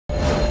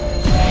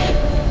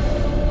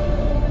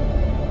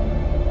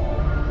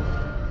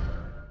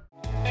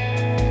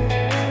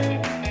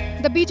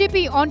The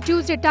BJP on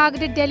Tuesday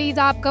targeted Delhi's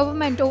AAP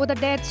government over the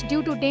deaths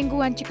due to dengue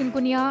and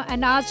chikungunya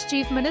and asked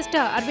Chief Minister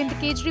Arvind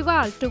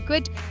Kejriwal to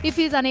quit if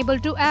he is unable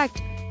to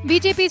act.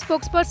 BJP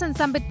spokesperson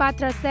Sambit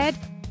Patra said,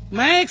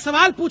 मैं एक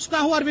सवाल पूछता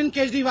हूं अरविंद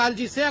केजरीवाल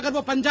जी से, अगर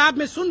वो पंजाब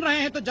में सुन रहे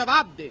हैं तो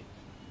जवाब दे।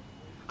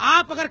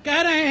 आप अगर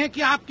कह रहे हैं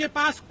कि आपके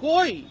पास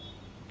कोई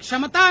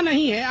क्षमता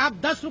नहीं है,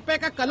 आप 10 रुपए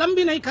का कलम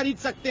भी नहीं खरीद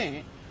सकते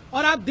हैं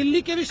और आप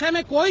दिल्ली के विषय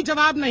में कोई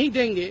जवाब नहीं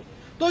देंगे,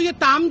 तो ये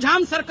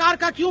तामझाम सरकार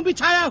का क्यों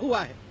बिछाया हुआ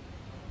है?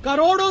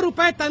 करोड़ों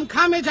रुपए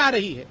तनख्वाह में जा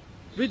रही है,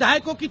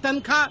 विधायकों की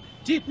तनख्वाह,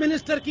 चीफ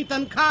मिनिस्टर की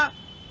तनख्वाह,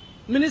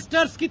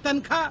 मिनिस्टर्स की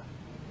तनख्वाह,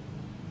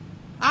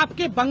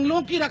 आपके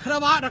बंगलों की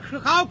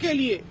रखरखाव के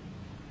लिए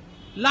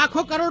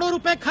लाखों करोड़ों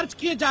रुपए खर्च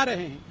किए जा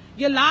रहे हैं।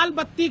 ये लाल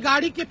बत्ती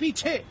गाड़ी के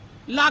पीछे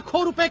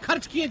लाखों रुपए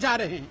खर्च किए जा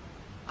रहे हैं।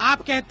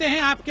 आप कहते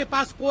हैं आपके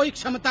पास कोई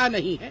क्षमता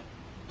नहीं है,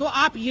 तो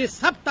आप ये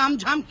सब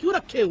तामझाम क्यों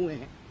रखे हुए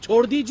हैं?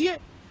 छोड़ दीजिए,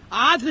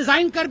 आज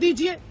रिजाइन कर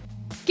दीजिए।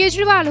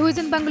 Kejriwal, who is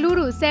in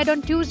Bengaluru, said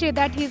on Tuesday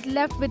that he is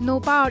left with no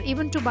power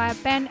even to buy a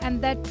pen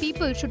and that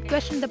people should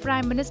question the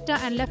Prime Minister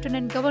and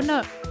Lieutenant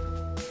Governor.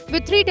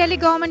 With 3 Delhi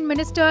government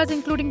ministers,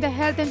 including the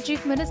Health and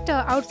Chief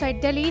Minister,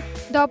 outside Delhi,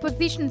 the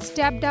opposition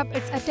stepped up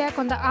its attack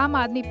on the Aam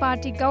Aadmi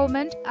Party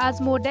government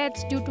as more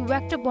deaths due to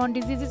vector-borne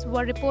diseases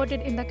were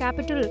reported in the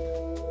capital.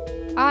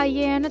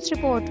 IANS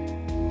report.